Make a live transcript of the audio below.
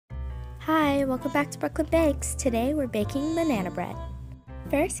Hi, welcome back to Brooklyn Bakes. Today we're baking banana bread.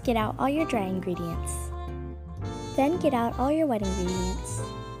 First, get out all your dry ingredients. Then get out all your wet ingredients.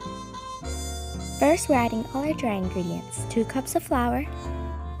 First, we're adding all our dry ingredients. 2 cups of flour,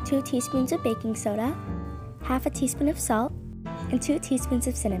 2 teaspoons of baking soda, half a teaspoon of salt, and 2 teaspoons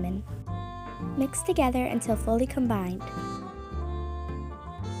of cinnamon. Mix together until fully combined.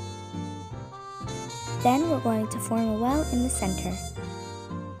 Then we're going to form a well in the center.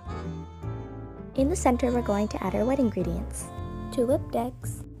 In the center, we're going to add our wet ingredients. 2 whipped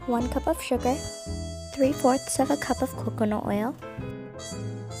eggs, 1 cup of sugar, 3/4 of a cup of coconut oil,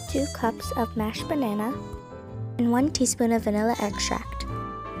 2 cups of mashed banana, and 1 teaspoon of vanilla extract.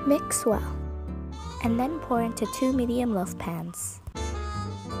 Mix well, and then pour into 2 medium loaf pans.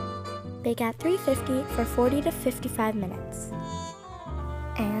 Bake at 350 for 40 to 55 minutes.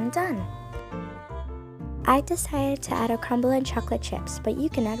 And done! I decided to add a crumble and chocolate chips, but you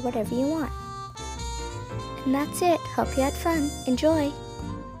can add whatever you want. And that's it. Hope you had fun. Enjoy!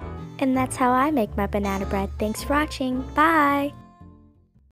 And that's how I make my banana bread. Thanks for watching. Bye!